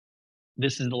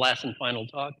This is the last and final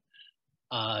talk.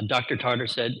 Dr. Tartar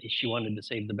said she wanted to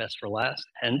save the best for last,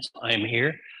 hence I am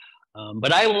here.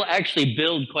 But I will actually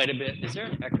build quite a bit. Is there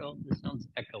an echo? This sounds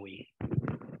echoey.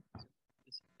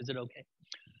 Is it okay?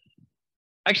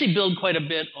 Actually build quite a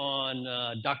bit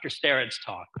on Dr. Starrett's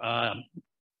talk.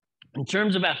 In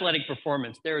terms of athletic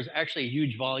performance, there is actually a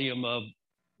huge volume of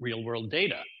real world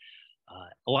data.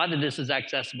 A lot of this is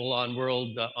accessible on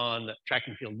the track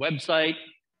and field website,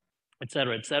 et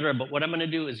cetera, et cetera. But what I'm going to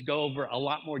do is go over a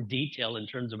lot more detail in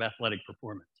terms of athletic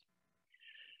performance.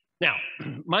 Now,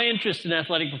 my interest in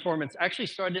athletic performance actually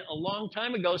started a long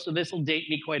time ago, so this will date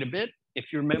me quite a bit.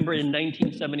 If you remember in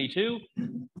 1972,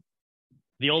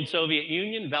 the old Soviet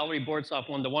Union, Valery Borzov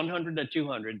won the 100 to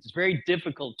 200. It's very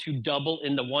difficult to double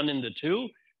in the 1 and the 2,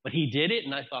 but he did it,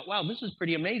 and I thought, wow, this is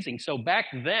pretty amazing. So back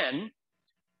then,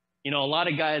 you know, a lot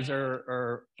of guys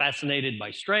are fascinated by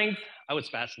strength. I was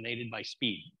fascinated by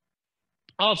speed.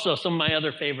 Also, some of my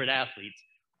other favorite athletes,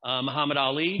 Muhammad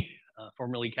Ali,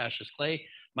 formerly Cassius Clay.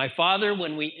 My father,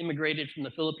 when we immigrated from the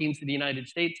Philippines to the United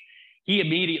States, he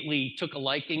immediately took a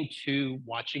liking to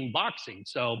watching boxing.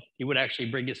 So he would actually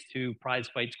bring us to prize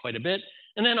fights quite a bit.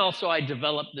 And then also I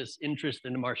developed this interest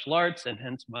in martial arts, and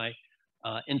hence my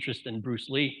interest in Bruce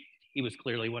Lee. He was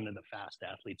clearly one of the fast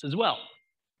athletes as well.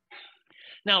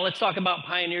 Now let's talk about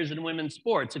pioneers in women's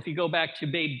sports. If you go back to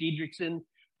Babe Didrikson,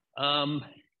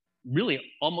 really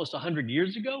almost 100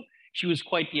 years ago, she was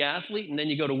quite the athlete. And then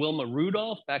you go to Wilma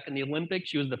Rudolph back in the Olympics.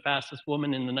 She was the fastest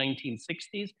woman in the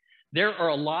 1960s. There are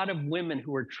a lot of women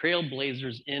who are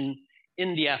trailblazers in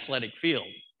the athletic field.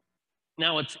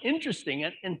 Now, it's interesting,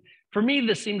 and for me,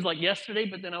 this seems like yesterday,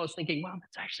 but then I was thinking, wow,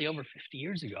 that's actually over 50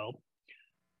 years ago.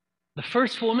 The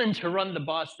first woman to run the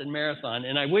Boston Marathon,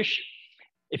 and I wish,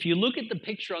 if you look at the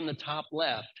picture on the top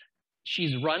left,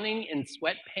 she's running in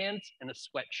sweatpants and a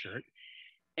sweatshirt,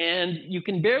 and you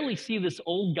can barely see this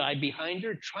old guy behind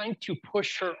her trying to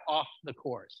push her off the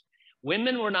course.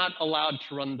 Women were not allowed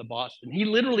to run the Boston. He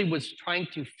literally was trying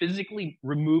to physically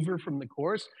remove her from the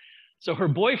course. So her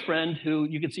boyfriend, who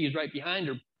you can see is right behind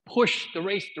her, pushed the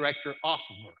race director off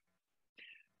of her.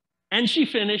 And she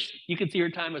finished. You can see her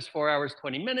time was 4 hours,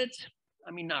 20 minutes.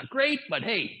 I mean, not great, but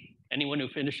hey, anyone who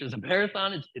finishes a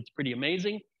marathon, it's pretty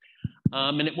amazing.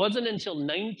 And it wasn't until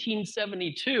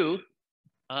 1972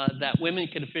 that women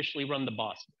could officially run the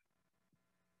Boston.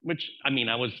 Which, I mean,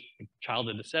 I was a child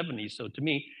of the 70s, so to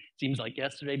me, it seems like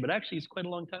yesterday, but actually it's quite a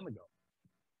long time ago.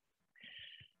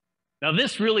 Now,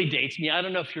 this really dates me. I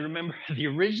don't know if you remember the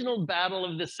original battle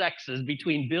of the sexes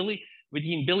between Billie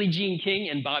Jean King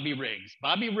and Bobby Riggs.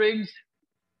 Bobby Riggs,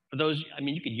 for those, I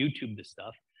mean, you could YouTube this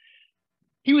stuff.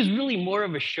 He was really more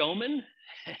of a showman,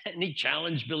 and he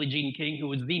challenged Billie Jean King, who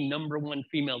was the #1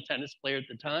 female tennis player at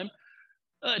the time,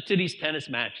 to these tennis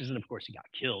matches. And of course, he got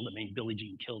killed. I mean, Billie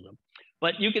Jean killed him.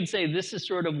 But you can say this is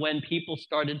sort of when people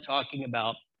started talking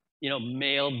about, you know,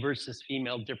 male versus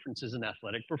female differences in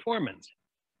athletic performance.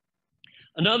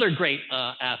 Another great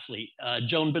athlete,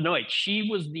 Joan Benoit. She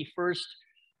was the first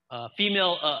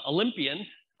female Olympian.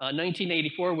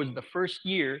 1984 was the first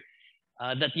year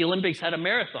that the Olympics had a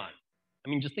marathon. I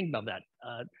mean, just think about that.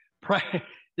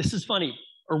 This is funny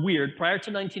or weird. Prior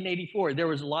to 1984, there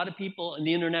was a lot of people in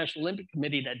the International Olympic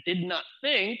Committee that did not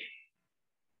think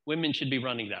women should be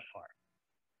running that far.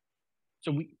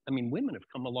 So women have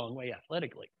come a long way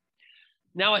athletically.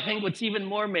 Now, I think what's even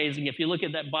more amazing, if you look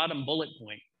at that bottom bullet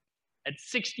point, at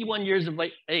 61 years of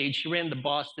age, she ran the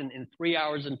Boston in 3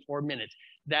 hours and 4 minutes.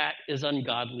 That is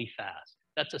ungodly fast.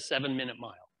 That's a 7-minute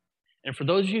mile. And for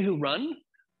those of you who run,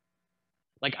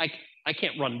 like I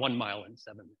can't run 1 mile in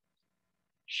 7 minutes.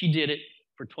 She did it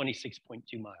for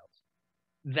 26.2 miles.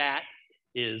 That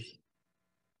is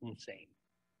insane.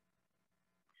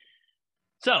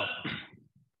 So,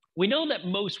 we know that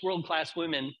most world-class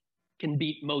women can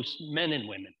beat most men and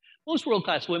women. Most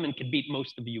world-class women can beat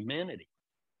most of humanity.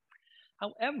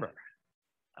 However,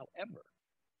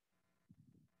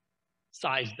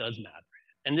 size does matter.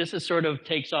 And this is sort of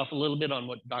takes off a little bit on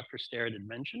what Dr. Starrett had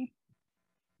mentioned.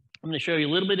 I'm going to show you a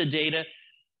little bit of data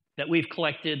that we've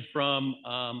collected from,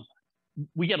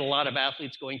 we get a lot of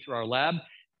athletes going through our lab,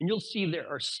 and you'll see there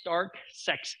are stark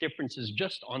sex differences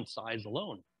just on size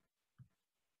alone.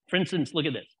 For instance, look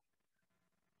at this.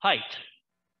 Height.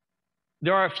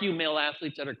 There are a few male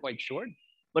athletes that are quite short,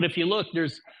 but if you look,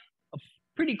 there's a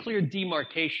pretty clear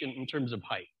demarcation in terms of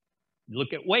height. You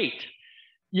look at weight.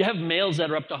 You have males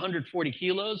that are up to 140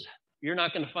 kilos. You're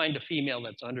not going to find a female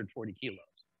that's 140 kilos.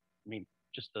 I mean, it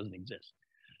just doesn't exist.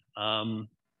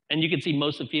 And you can see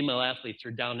most of the female athletes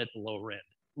are down at the lower end.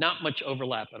 Not much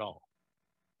overlap at all.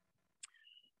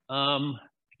 I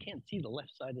can't see the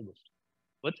left side of this.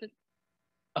 What's it?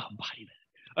 Oh, body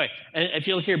mass. All right, and if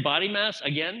you look here, body mass,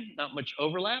 again, not much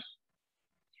overlap.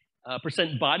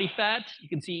 Percent body fat, you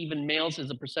can see even males as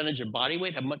a percentage of body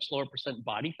weight have much lower percent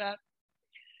body fat.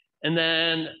 And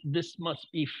then this must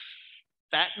be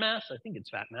fat mass. I think it's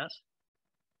fat mass.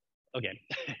 Okay,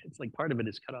 it's like part of it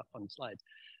is cut off on the slides.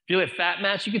 If you look at fat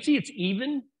mass, you can see it's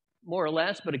even, more or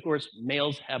less, but of course,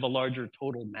 males have a larger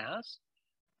total mass.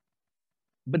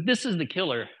 But this is the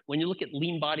killer. When you look at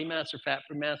lean body mass or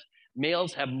fat-free mass,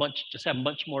 males have much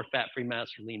more fat-free mass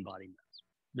or lean body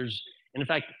mass. And in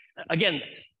fact, again,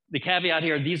 the caveat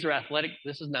here, these are athletic,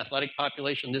 this is an athletic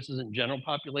population, this isn't general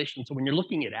population. So when you're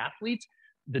looking at athletes,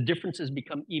 the differences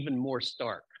become even more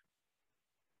stark.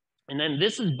 And then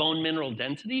this is bone mineral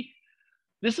density.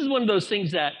 This is one of those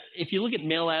things that if you look at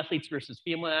male athletes versus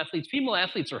female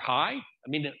athletes are high. I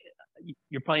mean,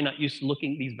 you're probably not used to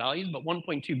looking at these values, but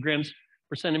 1.2 grams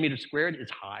per centimeter squared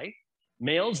is high.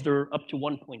 Males, they're up to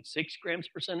 1.6 grams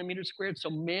per centimeter squared.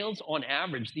 So males on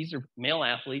average, these are male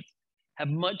athletes, have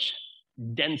much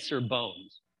denser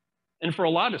bones. And for a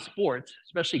lot of sports,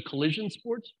 especially collision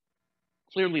sports,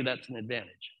 clearly that's an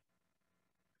advantage.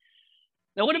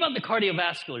 Now, what about the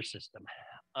cardiovascular system?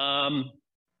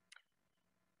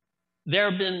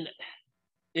 There have been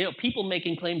people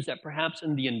making claims that perhaps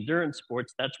in the endurance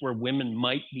sports, that's where women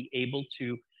might be able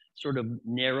to sort of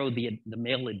narrow the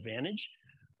male advantage.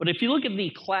 But if you look at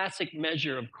the classic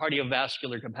measure of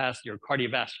cardiovascular capacity or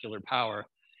cardiovascular power,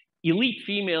 elite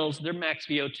females, their max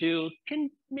VO2 can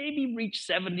maybe reach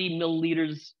 70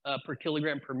 milliliters per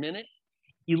kilogram per minute.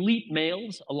 Elite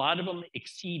males, a lot of them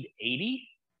exceed 80,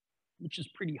 which is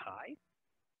pretty high.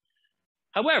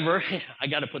 However, I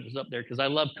got to put this up there because I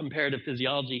love comparative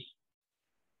physiology.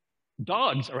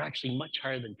 Dogs are actually much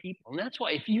higher than people. And that's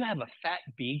why if you have a fat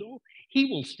beagle, he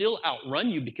will still outrun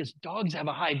you because dogs have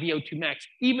a high VO2 max,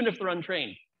 even if they're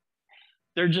untrained.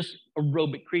 They're just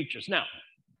aerobic creatures. Now,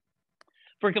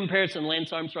 for comparison,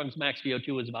 Lance Armstrong's max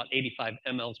VO2 was about 85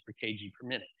 mLs per kg per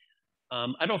minute.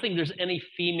 I don't think there's any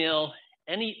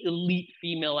elite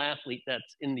female athlete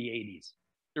that's in the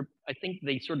 80s. I think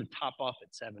they sort of top off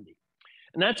at 70.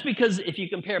 And that's because if you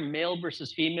compare male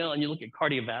versus female and you look at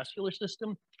cardiovascular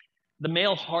system, the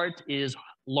male heart is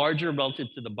larger relative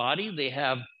to the body. They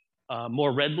have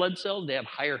more red blood cells. They have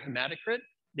higher hematocrit.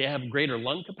 They have greater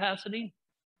lung capacity.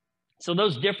 So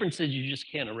those differences you just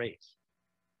can't erase.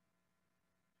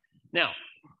 Now,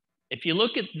 if you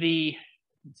look at the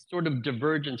sort of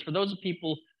divergence, for those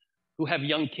people who have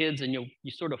young kids and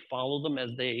you sort of follow them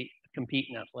as they compete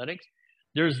in athletics,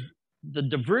 there's the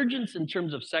divergence in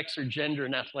terms of sex or gender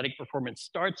in athletic performance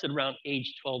starts at around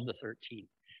age 12 to 13.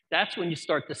 That's when you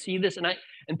start to see this.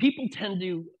 And people tend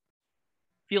to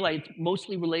feel like it's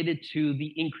mostly related to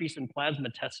the increase in plasma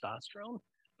testosterone.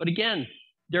 But again,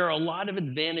 there are a lot of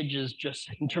advantages just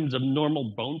in terms of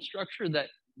normal bone structure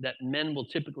that men will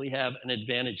typically have an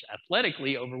advantage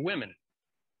athletically over women.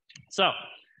 So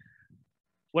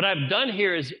what I've done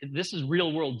here is, this is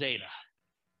real world data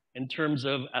in terms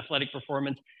of athletic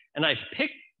performance. And I've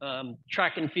picked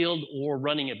track and field or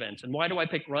running events. And why do I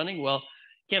pick running? Well,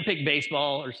 can't pick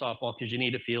baseball or softball because you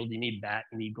need a field, you need bat,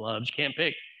 you need gloves. Can't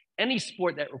pick any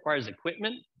sport that requires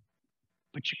equipment,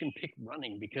 but you can pick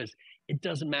running because it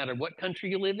doesn't matter what country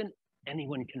you live in,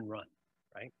 anyone can run,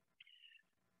 right?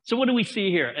 So what do we see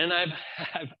here? And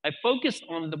I've focused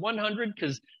on the 100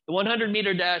 because the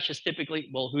 100-meter dash is typically,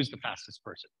 well, who's the fastest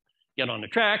person? Get on the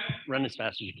track, run as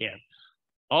fast as you can.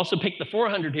 Also pick the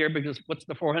 400 here because what's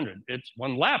the 400? It's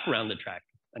one lap around the track.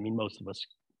 I mean, most of us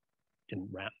can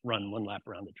run one lap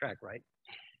around the track, right?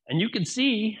 And you can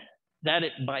see that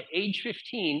by age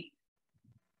 15,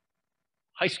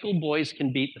 high school boys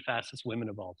can beat the fastest women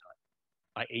of all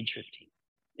time by age 15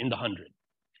 in the 100.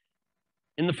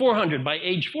 In the 400, by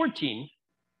age 14,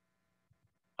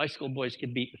 high school boys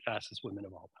can beat the fastest women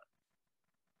of all time.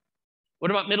 What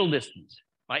about middle distance?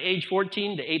 By age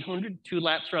 14 to 800, 2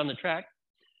 laps around the track,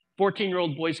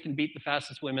 14-year-old boys can beat the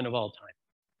fastest women of all time.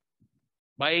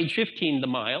 By age 15, the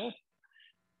mile,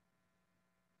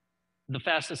 the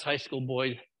fastest high school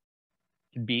boy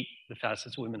can beat the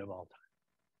fastest women of all time.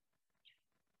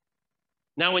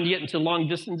 Now, when you get into long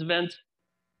distance events,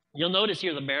 you'll notice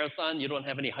here the marathon, you don't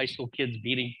have any high school kids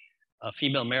beating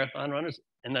female marathon runners,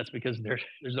 and that's because there's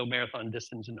no marathon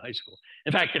distance in high school.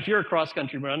 In fact, if you're a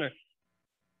cross-country runner,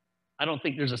 I don't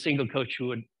think there's a single coach who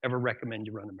would ever recommend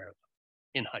you run a marathon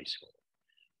in high school.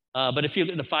 But if you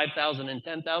look at the 5,000 and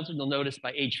 10,000, you'll notice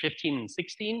by age 15 and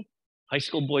 16, high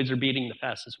school boys are beating the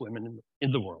fastest women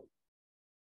in the world.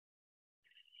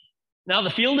 Now,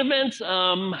 the field events,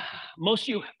 most of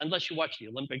you, unless you watch the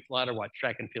Olympics a lot or watch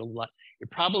track and field a lot, you're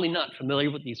probably not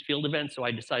familiar with these field events, so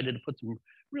I decided to put some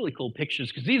really cool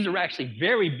pictures because these are actually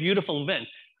very beautiful events.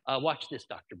 Watch this,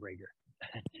 Dr.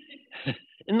 Brager.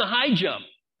 In the high jump,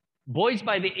 boys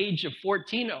by the age of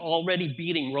 14 are already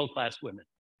beating world-class women.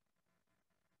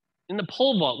 In the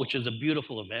pole vault, which is a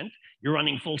beautiful event, you're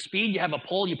running full speed, you have a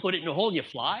pole, you put it in a hole, you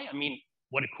fly. I mean,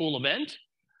 what a cool event.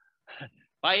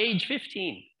 By age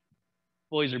 15,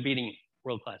 boys are beating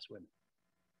world-class women.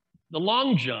 The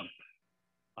long jump,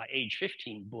 by age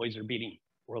 15, boys are beating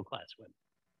world-class women.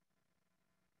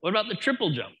 What about the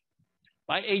triple jump?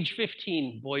 By age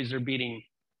 15, boys are beating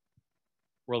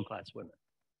world-class women.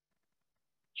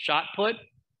 Shot put,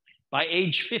 by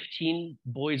age 15,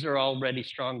 boys are already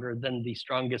stronger than the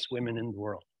strongest women in the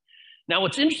world. Now,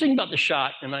 what's interesting about the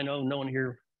shot, and I know no one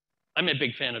here, I'm a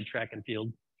big fan of track and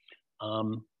field.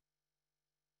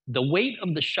 The weight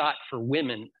of the shot for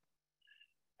women,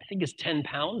 I think, is 10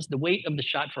 pounds. The weight of the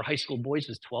shot for high school boys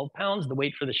is 12 pounds. The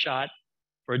weight for the shot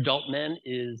for adult men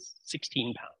is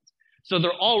 16 pounds. So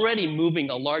they're already moving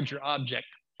a larger object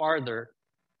farther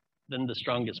than the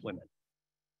strongest women.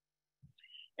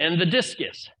 And the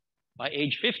discus, by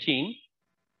age 15,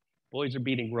 boys are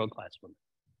beating world-class women.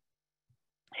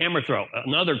 Hammer throw,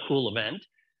 another cool event.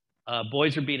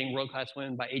 Boys are beating world-class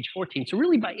women by age 14. So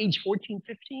really by age 14,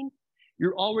 15,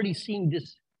 you're already seeing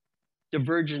this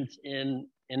divergence in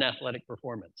athletic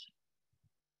performance.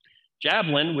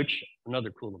 Javelin, which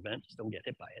another cool event, just don't get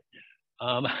hit by it.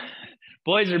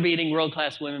 Boys are beating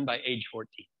world-class women by age 14.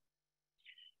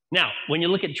 Now, when you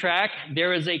look at track,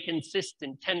 there is a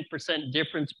consistent 10%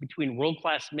 difference between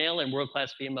world-class male and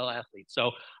world-class female athletes.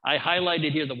 So I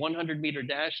highlighted here the 100-meter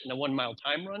dash and the 1-mile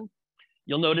time run.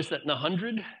 You'll notice that in the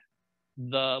 100,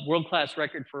 the world-class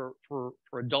record for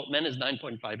adult men is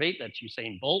 9.58. That's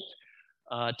Usain Bolt.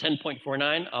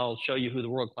 10.49, I'll show you who the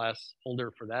world-class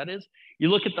holder for that is. You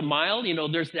look at the mile, you know,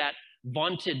 there's that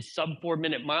vaunted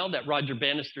sub-4-minute mile that Roger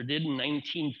Bannister did in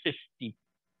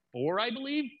 1954, I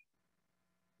believe.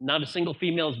 Not a single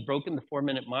female has broken the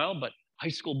 4-minute mile, but high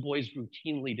school boys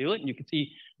routinely do it. And you can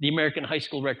see the American high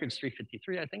school record's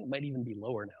 3:53. I think it might even be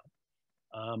lower now.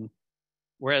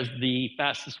 Whereas the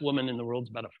fastest woman in the world is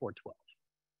about a 4:12,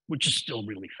 which is still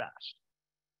really fast.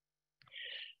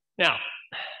 Now,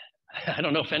 I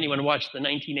don't know if anyone watched the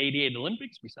 1988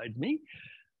 Olympics besides me,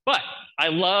 but I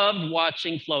loved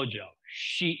watching FloJo.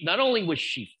 Not only was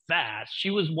she fast,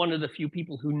 she was one of the few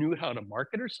people who knew how to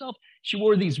market herself. She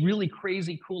wore these really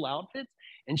crazy cool outfits,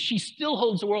 and she still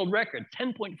holds the world record,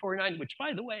 10.49, which,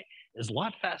 by the way, is a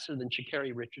lot faster than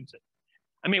Sha'Carri Richardson.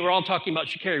 I mean, we're all talking about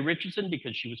Sha'Carri Richardson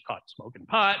because she was caught smoking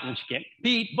pot and she can't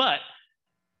compete, but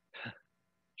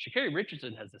Sha'Carri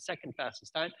Richardson has the second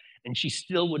fastest time, and she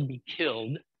still would be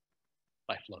killed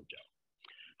by FloJo.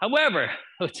 However,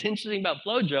 what's interesting about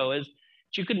FloJo is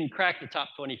she couldn't crack the top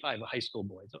 25 of high school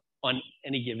boys on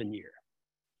any given year.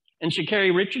 And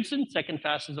Sha'Carri Richardson, second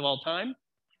fastest of all time,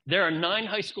 there are 9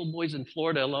 high school boys in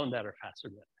Florida alone that are faster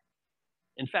than her.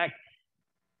 In fact,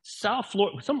 South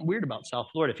Florida, something weird about South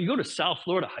Florida, if you go to South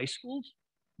Florida high schools,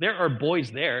 there are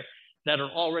boys there that are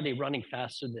already running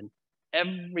faster than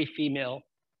every female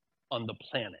on the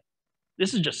planet.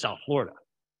 This is just South Florida.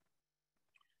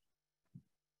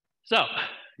 So,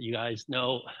 you guys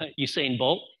know Usain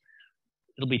Bolt.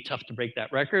 It'll be tough to break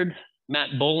that record.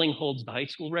 Matt Bowling holds the high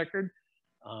school record.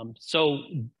 So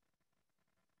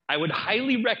I would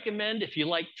highly recommend, if you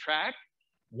like track,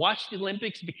 watch the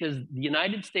Olympics because the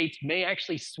United States may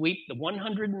actually sweep the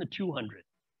 100 and the 200.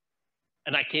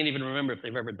 And I can't even remember if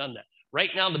they've ever done that. Right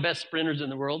now, the best sprinters in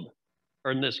the world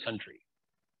are in this country.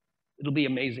 It'll be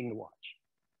amazing to watch.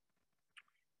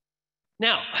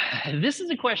 Now, this is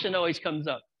a question that always comes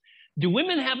up. Do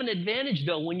women have an advantage,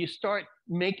 though, when you start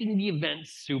making the event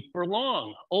super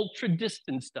long, ultra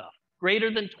distance stuff,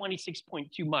 greater than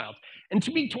 26.2 miles? And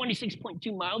to me,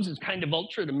 26.2 miles is kind of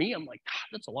ultra to me. I'm like, God,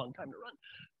 that's a long time to run.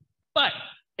 But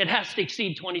it has to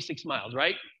exceed 26 miles,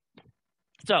 right?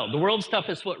 So the world's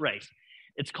toughest foot race.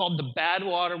 It's called the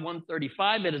Badwater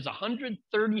 135. It is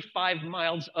 135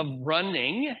 miles of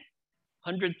running.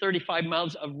 135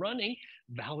 miles of running.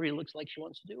 Valerie looks like she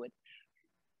wants to do it.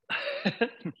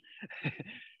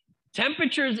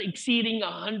 Temperatures exceeding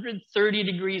 130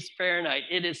 degrees Fahrenheit.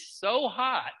 It is so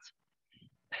hot,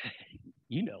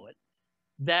 you know it,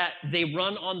 that they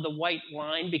run on the white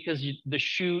line because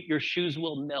your shoes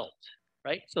will melt,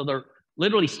 right? So they're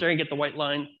literally staring at the white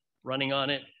line, running on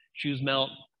it, shoes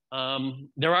melt.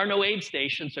 There are no aid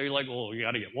stations, so you're like, well, you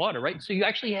got to get water, right? So you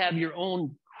actually have your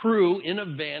own crew in a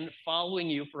van following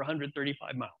you for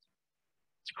 135 miles.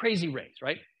 It's a crazy race,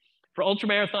 right? For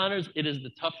ultramarathoners, it is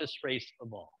the toughest race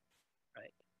of all,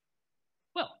 right?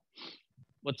 Well,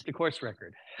 what's the course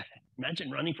record?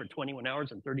 Imagine running for 21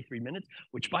 hours and 33 minutes,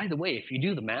 which, by the way, if you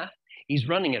do the math, he's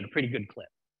running at a pretty good clip.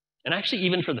 And actually,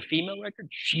 even for the female record,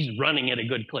 she's running at a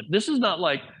good clip. This is not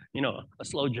like, a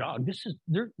slow jog.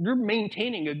 They're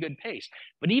maintaining a good pace.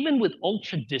 But even with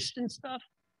ultra distance stuff,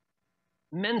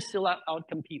 men still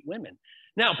outcompete women.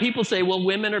 Now, people say, well,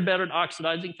 women are better at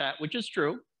oxidizing fat, which is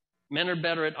true. Men are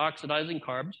better at oxidizing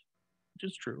carbs, which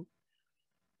is true.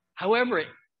 However,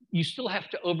 you still have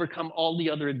to overcome all the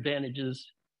other advantages,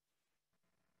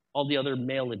 all the other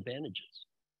male advantages.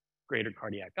 Greater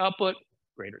cardiac output,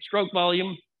 greater stroke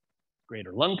volume,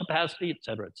 greater lung capacity, et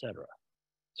cetera, et cetera.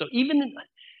 So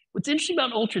what's interesting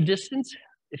about ultra distance,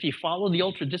 if you follow the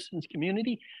ultra distance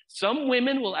community, some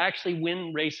women will actually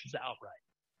win races outright.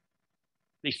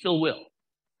 They still will.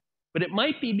 But it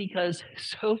might be because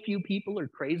so few people are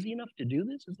crazy enough to do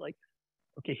this. It's like,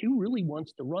 okay, who really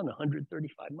wants to run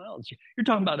 135 miles? You're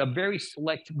talking about a very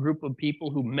select group of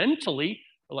people who mentally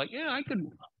are like, yeah, I can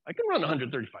run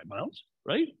 135 miles,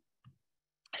 right?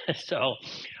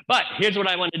 But here's what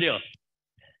I want to do.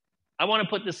 I want to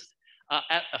put this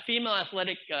a female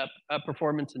athletic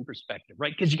performance in perspective,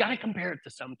 right? Because you got to compare it to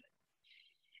something.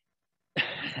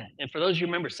 And for those of you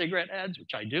who remember cigarette ads,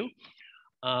 which I do,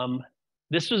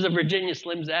 this was a Virginia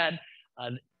Slims ad.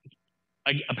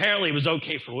 Apparently, it was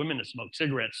okay for women to smoke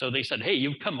cigarettes. So they said, hey,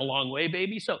 you've come a long way,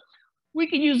 baby. So we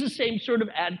could use the same sort of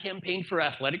ad campaign for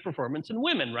athletic performance in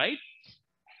women, right?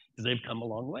 Because they've come a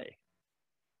long way.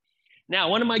 Now,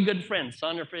 one of my good friends,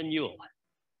 Sandra Friend-Yule,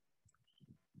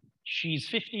 she's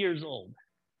 50 years old.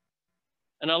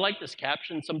 And I like this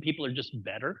caption, some people are just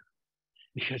better,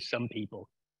 because some people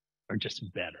are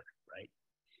just better, right?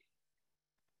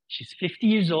 She's 50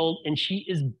 years old, and she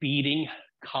is beating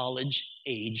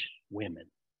college-age women.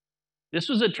 This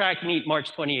was a track meet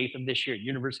March 28th of this year at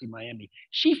University of Miami.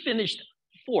 She finished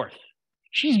 4th.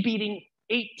 She's beating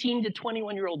 18 to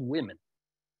 21-year-old women.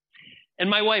 And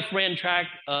my wife ran track,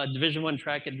 Division I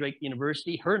track at Drake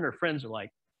University. Her and her friends are like,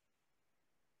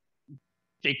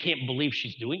 they can't believe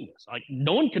she's doing this. Like,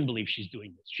 no one can believe she's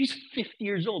doing this. She's 50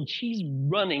 years old. She's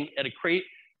running at a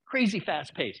crazy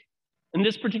fast pace. In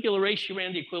this particular race, she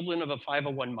ran the equivalent of a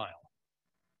 5:01 mile.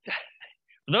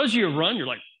 For those of you who run, you're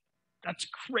like, that's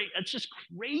great. That's just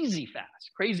crazy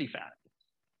fast.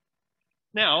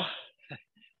 Now,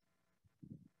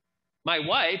 my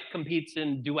wife competes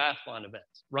in duathlon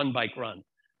events, run, bike, run.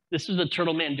 This is a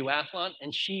Turtle Man duathlon,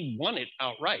 and she won it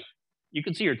outright. You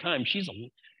can see her time. She's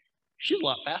a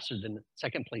lot faster than the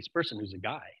second place person who's a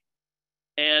guy.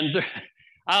 And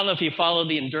I don't know if you follow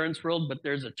the endurance world, but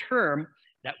there's a term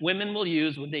that women will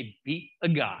use when they beat a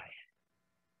guy.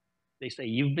 They say,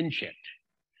 you've been chipped.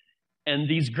 And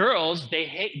these girls, they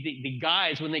hate, the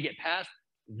guys, when they get past,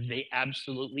 they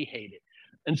absolutely hate it.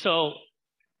 And so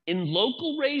in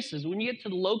local races, when you get to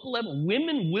the local level,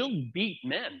 women will beat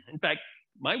men. In fact,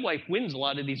 my wife wins a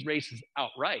lot of these races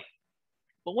outright.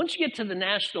 But once you get to the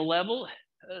national level,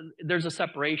 there's a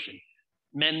separation.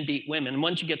 Men beat women. And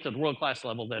once you get to the world-class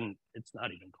level, then it's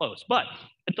not even close. But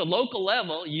at the local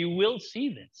level, you will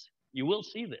see this. You will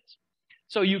see this.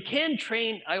 So you can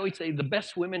train, I always say, the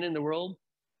best women in the world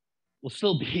will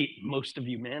still beat most of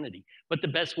humanity. But the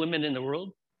best women in the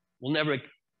world will never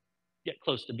get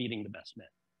close to beating the best men,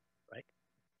 right?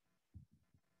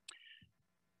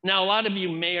 Now, a lot of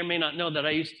you may or may not know that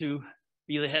I used to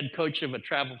be the head coach of a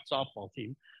travel softball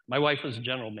team. My wife was a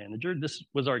general manager. This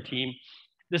was our team.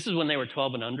 This is when they were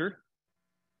 12 and under.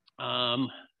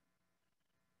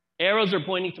 Arrows are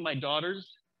pointing to my daughters.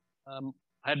 I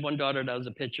had one daughter that was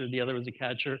a pitcher. The other was a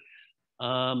catcher.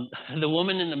 The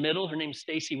woman in the middle, her name's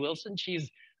Stacy Wilson. She's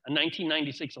a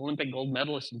 1996 Olympic gold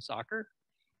medalist in soccer.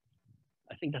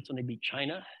 I think that's when they beat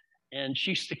China. And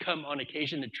she used to come on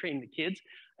occasion to train the kids.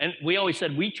 And we always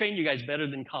said, we train you guys better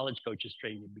than college coaches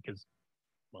train you because,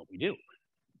 well, we do.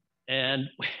 And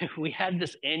we had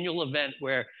this annual event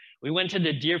where we went to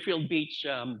the Deerfield Beach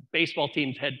baseball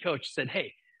team's head coach, said,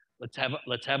 hey, let's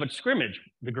have a scrimmage.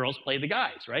 The girls play the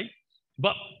guys, right?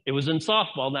 But it was in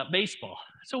softball, not baseball.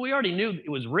 So we already knew it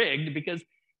was rigged because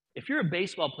if you're a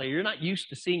baseball player, you're not used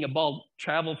to seeing a ball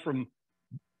travel from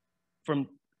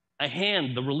a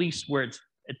hand, the release where it's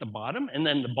at the bottom, and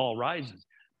then the ball rises.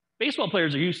 Baseball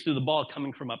players are used to the ball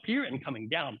coming from up here and coming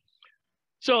down.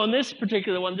 So in this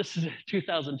particular one, this is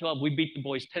 2012, we beat the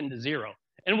boys 10-0.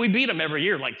 And we beat them every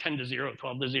year, like 10-0, 12-0,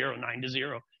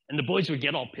 9-0. And the boys would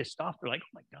get all pissed off. They're like,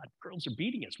 oh my God, girls are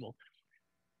beating us. Well,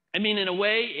 I mean, in a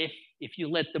way, if you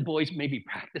let the boys maybe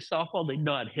practice softball, they'd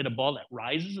know how to hit a ball that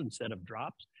rises instead of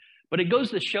drops. But it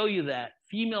goes to show you that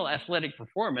female athletic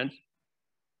performance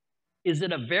is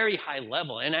at a very high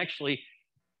level. And actually,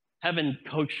 having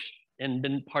coached and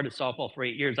been part of softball for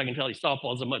 8 years, I can tell you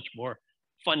softball is a much more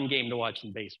fun game to watch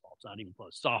than baseball. It's not even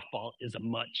close. Softball is a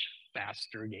much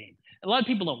faster game. And a lot of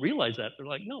people don't realize that. They're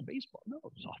like, no, baseball, no,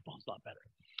 softball's a lot better.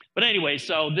 But anyway,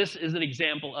 so this is an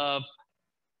example of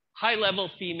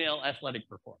high-level female athletic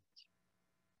performance.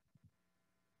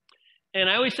 And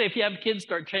I always say, if you have kids,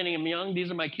 start training them young.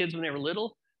 These are my kids when they were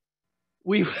little.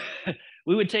 We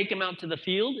would take them out to the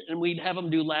field, and we'd have them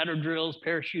do ladder drills,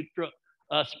 parachute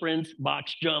sprints,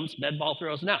 box jumps, med ball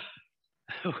throws. Now,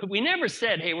 we never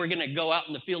said, hey, we're going to go out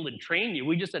in the field and train you.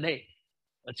 We just said, hey,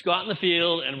 let's go out in the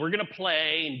field, and we're going to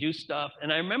play and do stuff.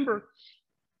 And I remember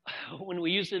when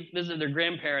we used to visit their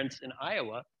grandparents in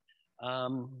Iowa,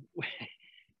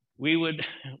 we would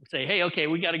say, hey, okay,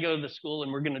 we got to go to the school,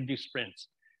 and we're going to do sprints.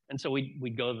 And so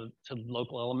we'd go to the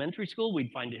local elementary school,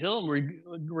 we'd find a hill, and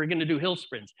we're going to do hill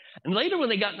sprints. And later when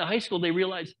they got into high school, they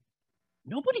realized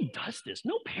nobody does this.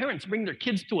 No parents bring their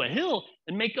kids to a hill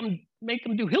and make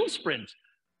them do hill sprints.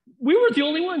 We were the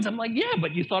only ones. I'm like, yeah,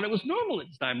 but you thought it was normal at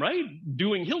the time, right?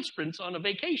 Doing hill sprints on a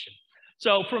vacation.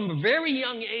 So from a very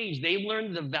young age, they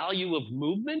learned the value of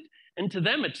movement. And to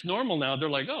them, it's normal now. They're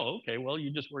like, oh, okay, well,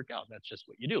 you just work out. That's just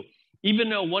what you do. Even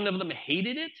though one of them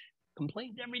hated it,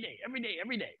 complained every day.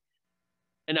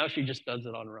 And now she just does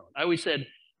it on her own. I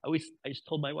just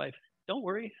told my wife, don't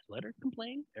worry, let her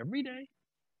complain every day.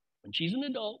 When she's an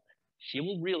adult, she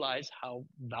will realize how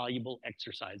valuable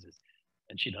exercise is,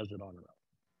 and she does it on her own.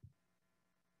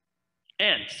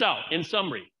 And so, in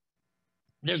summary,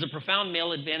 there's a profound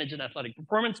male advantage in athletic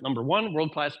performance. Number one,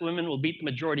 world-class women will beat the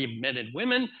majority of men and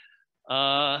women.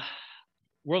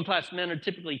 World-class men are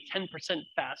typically 10%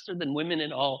 faster than women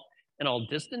in all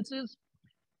distances.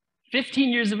 15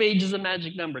 years of age is a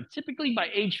magic number. Typically by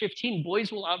age 15,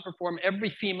 boys will outperform every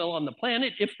female on the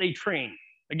planet if they train.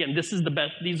 Again, these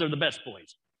are the best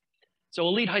boys. So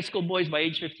elite high school boys by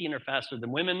age 15 are faster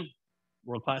than women,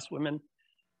 world-class women.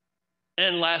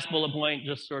 And last bullet point,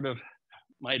 just sort of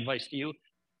my advice to you,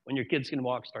 when your kids can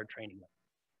walk, start training them.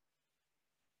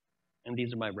 And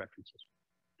these are my references.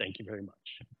 Thank you very much.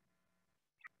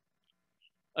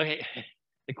 Okay,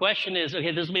 the question is,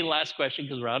 okay, this will be the last question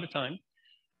because we're out of time.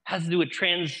 Has to do with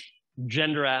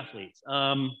transgender athletes.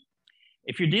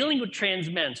 If you're dealing with trans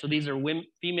men, so these are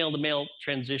female to male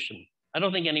transition, I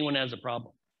don't think anyone has a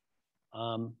problem.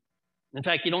 In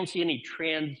fact, you don't see any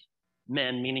trans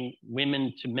men, meaning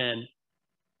women to men,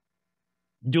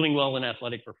 doing well in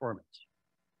athletic performance.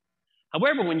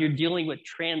 However, when you're dealing with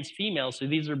trans females, so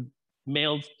these are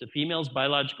males to females,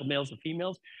 biological males to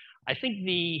females, I think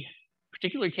the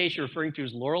particular case you're referring to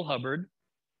is Laurel Hubbard,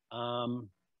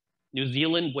 New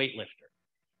Zealand weightlifter.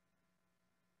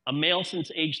 A male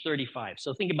since age 35.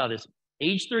 So think about this.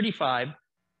 Age 35,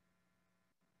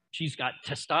 she's got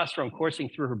testosterone coursing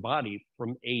through her body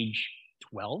from age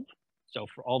 12, so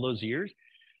for all those years.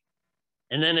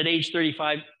 And then at age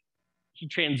 35, she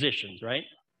transitions, right?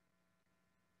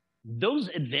 Those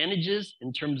advantages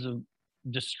in terms of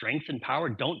just strength and power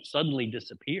don't suddenly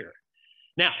disappear.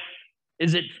 Now,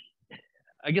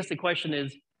 I guess the question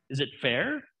is it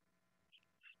fair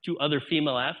to other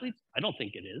female athletes? I don't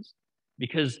think it is,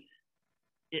 because,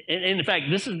 and in fact,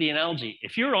 this is the analogy.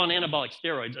 If you're on anabolic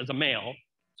steroids as a male,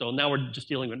 so now we're just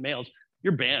dealing with males,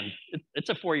 you're banned. It's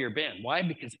a 4-year ban. Why?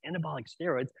 Because anabolic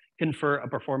steroids confer a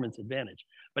performance advantage.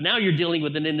 But now you're dealing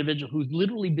with an individual who's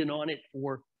literally been on it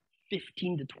for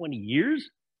 15 to 20 years.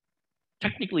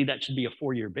 Technically, that should be a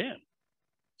 4-year ban.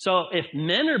 So if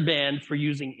men are banned for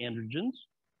using androgens,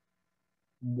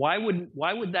 why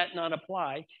would that not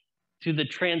apply to the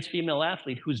trans female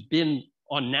athlete who's been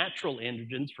on natural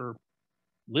androgens for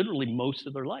literally most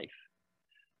of their life?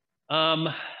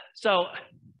 So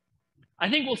I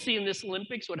think we'll see in this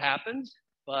Olympics what happens,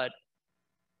 but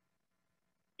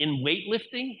in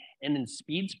weightlifting and in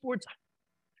speed sports,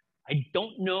 I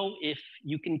don't know if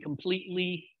you can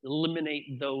completely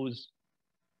eliminate those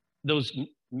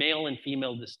male and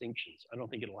female distinctions. I don't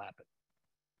think it'll happen.